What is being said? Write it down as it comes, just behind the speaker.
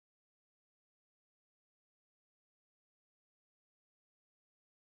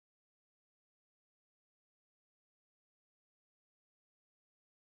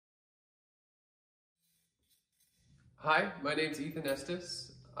Hi, my name's Ethan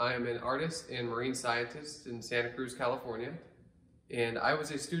Estess. I am an artist and marine scientist in Santa Cruz, California. And I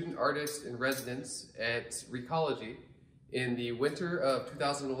was a student artist in residence at Recology in the winter of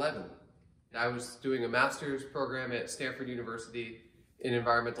 2011. I was doing a master's program at Stanford University in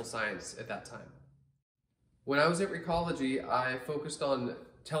environmental science at that time. When I was at Recology, I focused on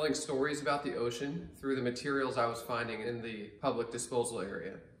telling stories about the ocean through the materials I was finding in the public disposal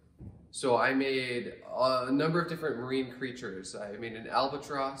area. So I made a number of different marine creatures. I made an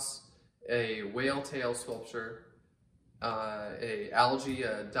albatross, a whale tail sculpture, a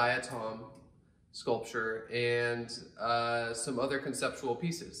diatom sculpture, and some other conceptual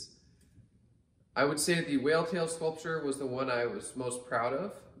pieces. I would say the whale tail sculpture was the one I was most proud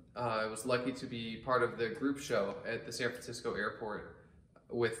of. I was lucky to be part of the group show at the San Francisco airport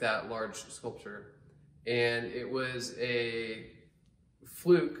with that large sculpture. And it was a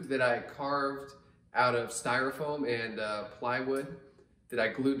fluke that I carved out of styrofoam and plywood that I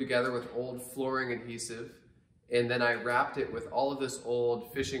glued together with old flooring adhesive, and then I wrapped it with all of this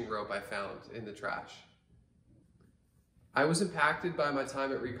old fishing rope I found in the trash. I was impacted by my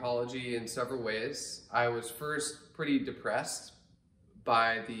time at Recology in several ways. I was first pretty depressed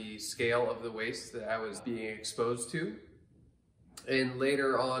by the scale of the waste that I was being exposed to. And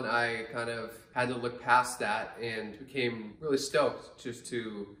later on, I kind of had to look past that and became really stoked just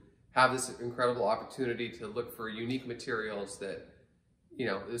to have this incredible opportunity to look for unique materials that,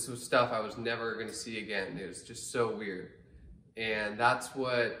 this was stuff I was never going to see again. It was just so weird. And that's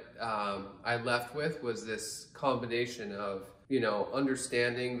what I left with, was this combination of,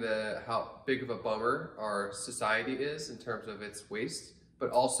 understanding how big of a bummer our society is in terms of its waste, but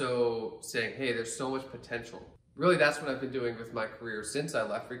also saying, hey, there's so much potential. Really, that's what I've been doing with my career since I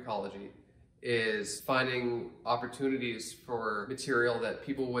left Recology, is finding opportunities for material that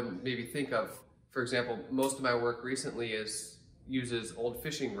people wouldn't maybe think of. For example, most of my work recently uses old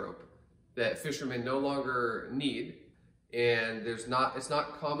fishing rope that fishermen no longer need, and it's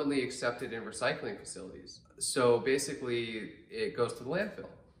not commonly accepted in recycling facilities. So basically, it goes to the landfill,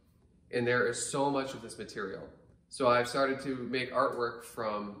 and there is so much of this material. So I've started to make artwork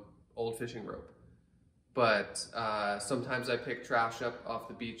from old fishing rope. But sometimes I pick trash up off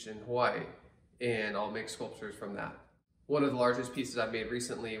the beach in Hawaii, and I'll make sculptures from that. One of the largest pieces I've made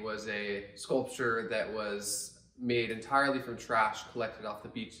recently was a sculpture that was made entirely from trash collected off the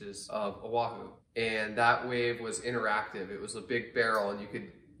beaches of Oahu. And that wave was interactive. It was a big barrel, and you could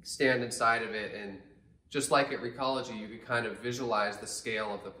stand inside of it, and just like at Recology, you could kind of visualize the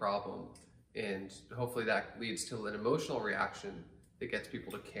scale of the problem. And hopefully that leads to an emotional reaction that gets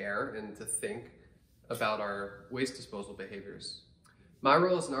people to care and to think about our waste disposal behaviors. My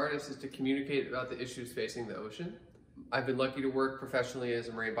role as an artist is to communicate about the issues facing the ocean. I've been lucky to work professionally as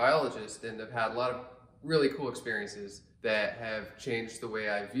a marine biologist, and I've had a lot of really cool experiences that have changed the way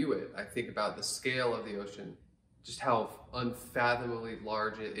I view it. I think about the scale of the ocean, just how unfathomably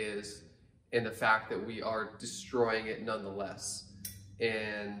large it is, and the fact that we are destroying it nonetheless.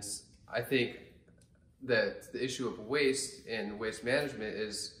 And I think that the issue of waste and waste management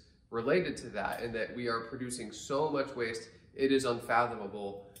is related to that, in that we are producing so much waste, it is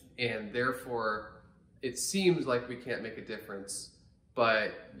unfathomable, and therefore it seems like we can't make a difference.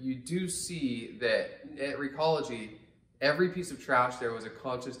 But you do see that at Recology, every piece of trash there was a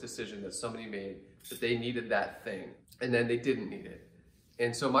conscious decision that somebody made that they needed that thing, and then they didn't need it.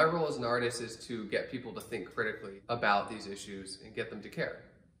 And so my role as an artist is to get people to think critically about these issues and get them to care.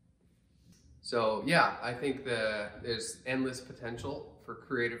 So yeah, I think there's endless potential for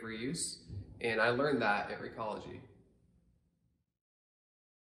creative reuse, and I learned that at Recology.